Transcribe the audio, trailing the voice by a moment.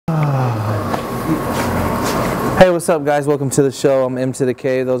Hey, what's up guys? Welcome to the show. I'm M to the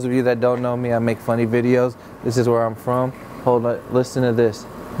K. Those of you that don't know me, I make funny videos. This is where I'm from. Hold on, listen to this.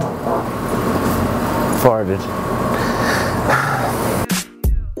 Farted.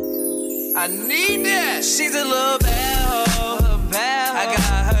 I need that. She's a little bad hoe. I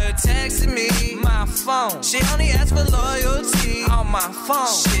got her texting me, my phone. She only asks for loyalty on my phone.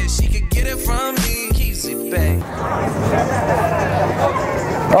 Shit, she could get it from me. Keeps it back.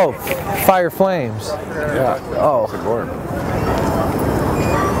 Oh, Fire Flames. Yeah. Oh. Support.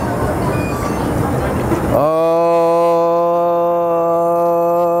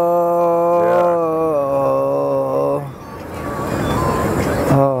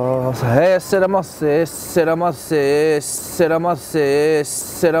 Hey, Seramase, Seramase, Seramase,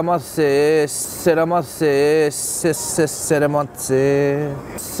 Seramase, Seramase, Seramase,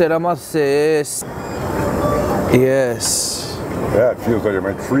 Seramase. Yes. Yeah, it feels like I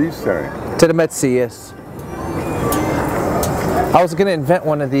might freeze tonight. To the Metsi, yes. I was gonna invent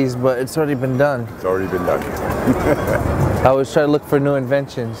one of these, but it's already been done. It's already been done. I always try to look for new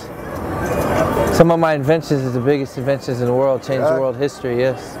inventions. Some of my inventions is the biggest inventions in the world, changed the world history,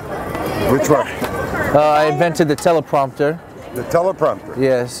 yes. Which one? I invented the teleprompter. The teleprompter.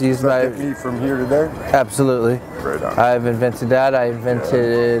 Yes, used by... Get me from here to there? Absolutely. Right on. I've invented that. I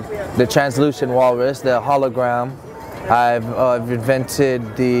invented the translucent walrus, the hologram. I've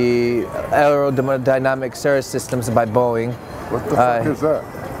invented the aerodynamic Cirrus systems by Boeing. What the fuck is that?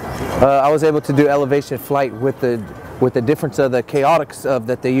 I was able to do elevation flight with the difference of the chaotics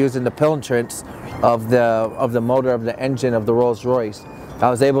that they use in the penetrance of the motor of the engine of the Rolls-Royce. I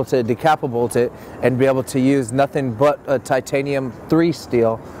was able to decapable it and be able to use nothing but a titanium 3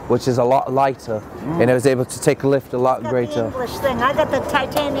 steel, which is a lot lighter, and I was able to take lift a lot greater. The English thing. I got the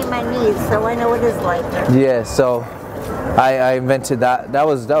titanium in my knees, so I know what it's like. Yeah, so I invented that. That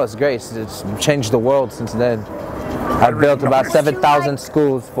was great. It's changed the world since then. I built about 7,000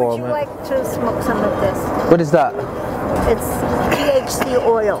 schools for them. Would you like to smoke some of this? What is that? It's THC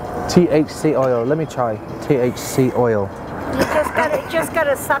oil. THC oil. Let me try THC oil. You just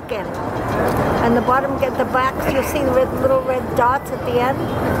gotta suck in. And the bottom, get the back, you'll see the little red dots at the end.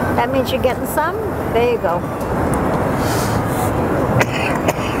 That means you're getting some. There you go.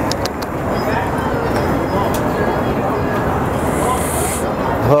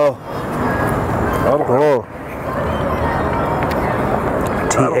 Oh. Oh.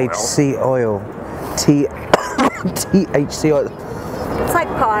 THC oil. THC oil. It's like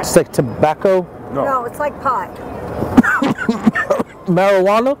pot. It's like tobacco? No, it's like pot.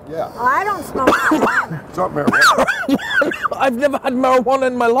 Marijuana? Yeah. Oh, I don't smoke marijuana. It's not marijuana. I've never had marijuana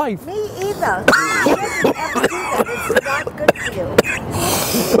in my life. Me either. You shouldn't ever do that. It's not good for you.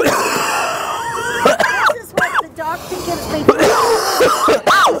 This is what the doctor gives me.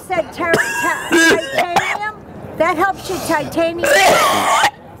 He said titanium. That helps you titanium.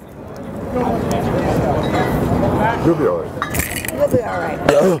 You'll be alright. You'll be alright.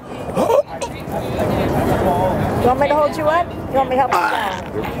 You want me to hold you up? You want me to help you down?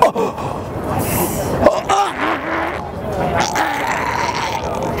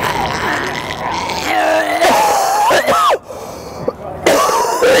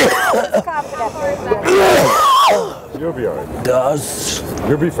 You'll be alright.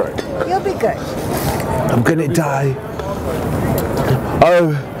 You'll be fine. You'll be good. I'm gonna die.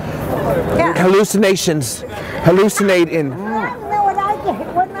 Oh, Yeah. hallucinations. Hallucinating. I don't know what I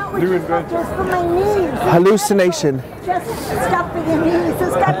get. Well, not what you said, just for my knees. Hallucination. Just stuff in your knees.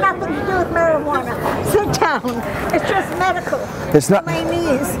 It's got nothing to do with marijuana. Sit down. It's just medical. It's not My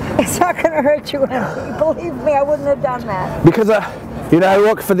knees. It's not going to hurt you any. Believe me, I wouldn't have done that. because you know, I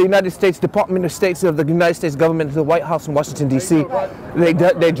work for the United States Department of State of the United States government, the White House in Washington D.C.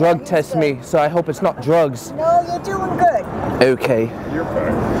 They drug test me, so I hope it's not drugs. No, you're doing good. Okay. You're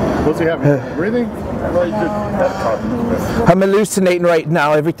fine. What's he having? Breathing? Well, you just had coffee. I'm hallucinating right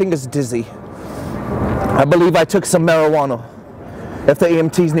now. Everything is dizzy. I believe I took some marijuana. If the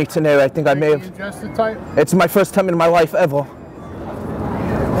EMTs need to know, I think I may have. Ingested type? It's my first time in my life ever.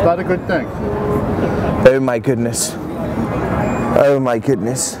 It's not a good thing. Oh my goodness. Oh my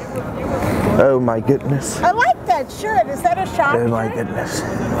goodness. Oh my goodness. I like that shirt. Is that a shop Oh my shirt? goodness.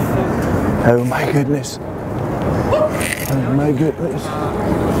 Oh my goodness. Oh my goodness.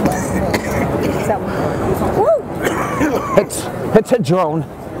 Woo! It's a drone.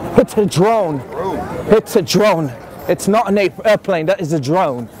 It's a drone. It's a drone. It's not an airplane. That is a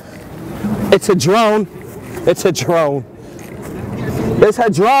drone. It's a drone. It's a drone. It's a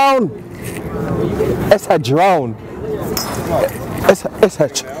drone. It's a drone. It's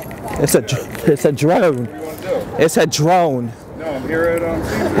a drone. It's a drone. No, I'm here at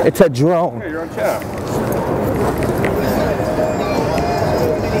It's a drone. You're on chat.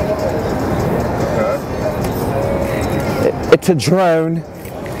 It's a drone.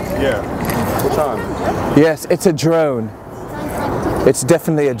 Yeah. Which one? Yes, it's a drone. It's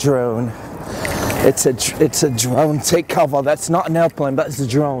definitely a drone. It's a drone. Take cover. That's not an airplane. That's a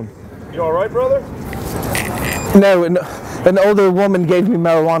drone. You all right, brother? No, an older woman gave me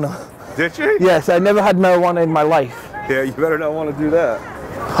marijuana. Did she? Yes, I never had marijuana in my life. Yeah, you better not want to do that.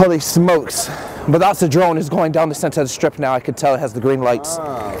 Holy smokes. But that's a drone. It's going down the center of the strip now. I can tell it has the green lights.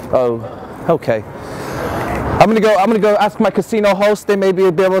 Oh, okay. I'm gonna go ask my casino host. They may be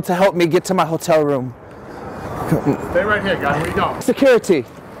able to help me get to my hotel room. Stay right here, guys. Where you going? Security.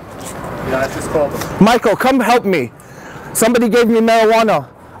 Yeah, I just called them. Michael, come help me. Somebody gave me marijuana.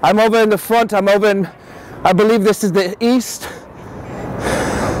 I'm over in the front. I'm over in, I believe this is the east.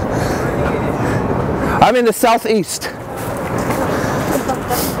 I'm in the southeast.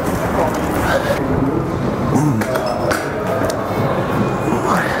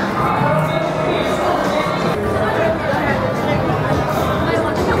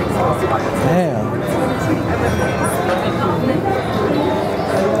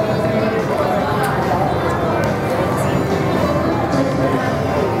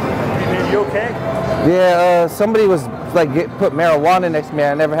 Yeah, somebody was like put marijuana next to me.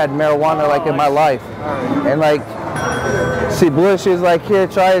 I never had marijuana like in my life. And like she blew it, she was like, here,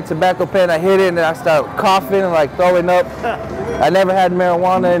 try a tobacco pen. I hit it and I started coughing and like throwing up. I never had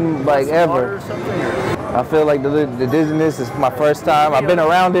marijuana in like ever. I feel like the dizziness is my first time. I've been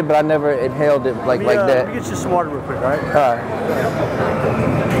around it, but I never inhaled it like that. Let me get you some water real quick, all right? All right.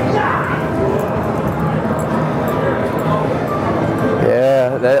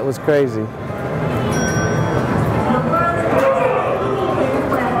 Yeah, that was crazy.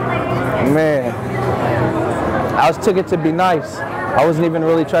 Man, I took it to be nice. I wasn't even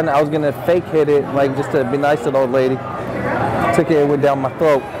really trying to, I was gonna fake hit it, like just to be nice to the old lady. Took it, went down my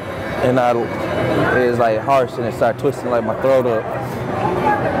throat, and it was like harsh, and it started twisting like my throat up.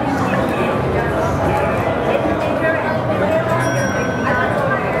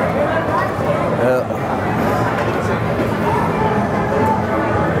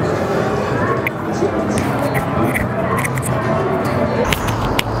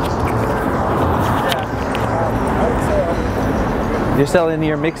 You're selling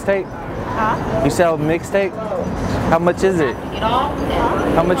your mixtape? Huh? You sell mixtape? How much is it?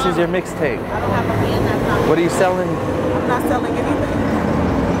 How much is your mixtape? What are you selling? I'm not selling anything.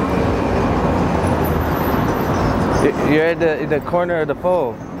 You're at the corner of the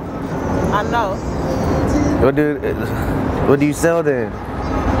pole. I know. What do you sell then?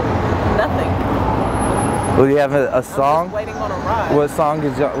 Nothing. Well, you have a song? I'm just waiting on a ride.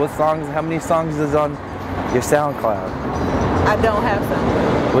 How many songs is on your SoundCloud? I don't have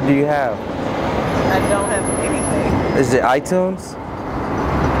something. What do you have? I don't have anything. Is it iTunes?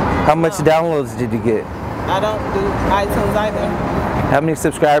 How much downloads did you get? I don't do iTunes either. How many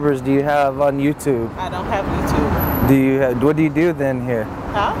subscribers do you have on YouTube? I don't have YouTube. What do you do then here?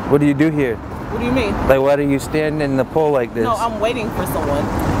 Huh? What do you do here? What do you mean? Like, why do you stand in the pole like this? No, I'm waiting for someone.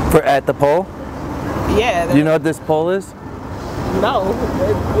 At the pole? Yeah. Do you know what this pole is? No.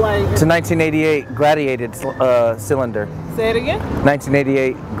 It's a 1988 gladiated cylinder. Say it again?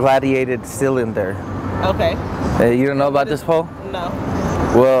 1988 gladiated cylinder. Okay. You don't know about this pole? No.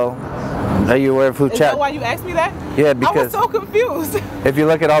 Well, are you aware of who Is that why you asked me that? Yeah, because I was so confused. If you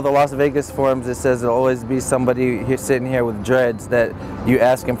look at all the Las Vegas forums, it says there'll always be somebody here sitting here with dreads that you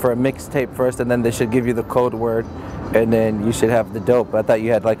ask him for a mixtape first, and then they should give you the code word, and then you should have the dope. I thought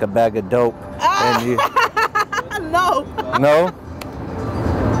you had like a bag of dope. And you... No. No?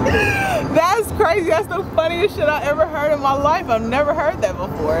 That's crazy. That's the funniest shit I ever heard in my life. I've never heard that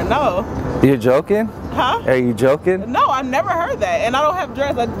before. No. You're joking? Huh? Are you joking? No, I never heard that. And I don't have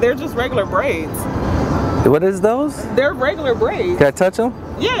dreads. They're just regular braids. What is those? They're regular braids. Can I touch them?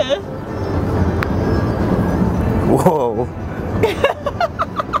 Yeah. Whoa.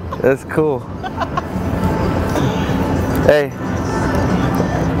 That's cool. Hey.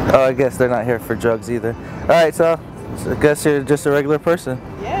 Oh, I guess they're not here for drugs either. All right, so I guess you're just a regular person.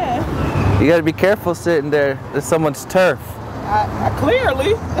 Yeah. You gotta be careful sitting there. There's someone's turf.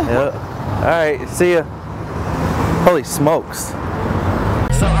 Clearly. Yeah. All right, see ya. Holy smokes.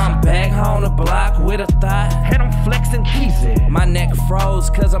 So I'm back on the block with a thigh. And I'm flexing easy. My neck froze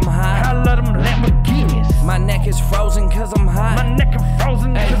cause I'm high. I love them Lamborghinis. My neck is frozen cause I'm high. My neck is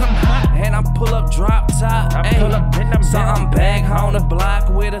frozen cause I'm hot. And I pull up drop top. I pull up then I'm So I'm back on the block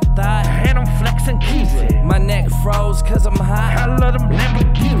with a thigh. And I'm flexing easy. My neck froze cause I'm high. I love them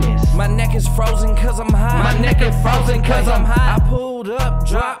Lamborghinis. My neck is frozen cause I'm high. My neck is frozen cause I'm high. I pulled up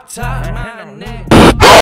drop top. My neck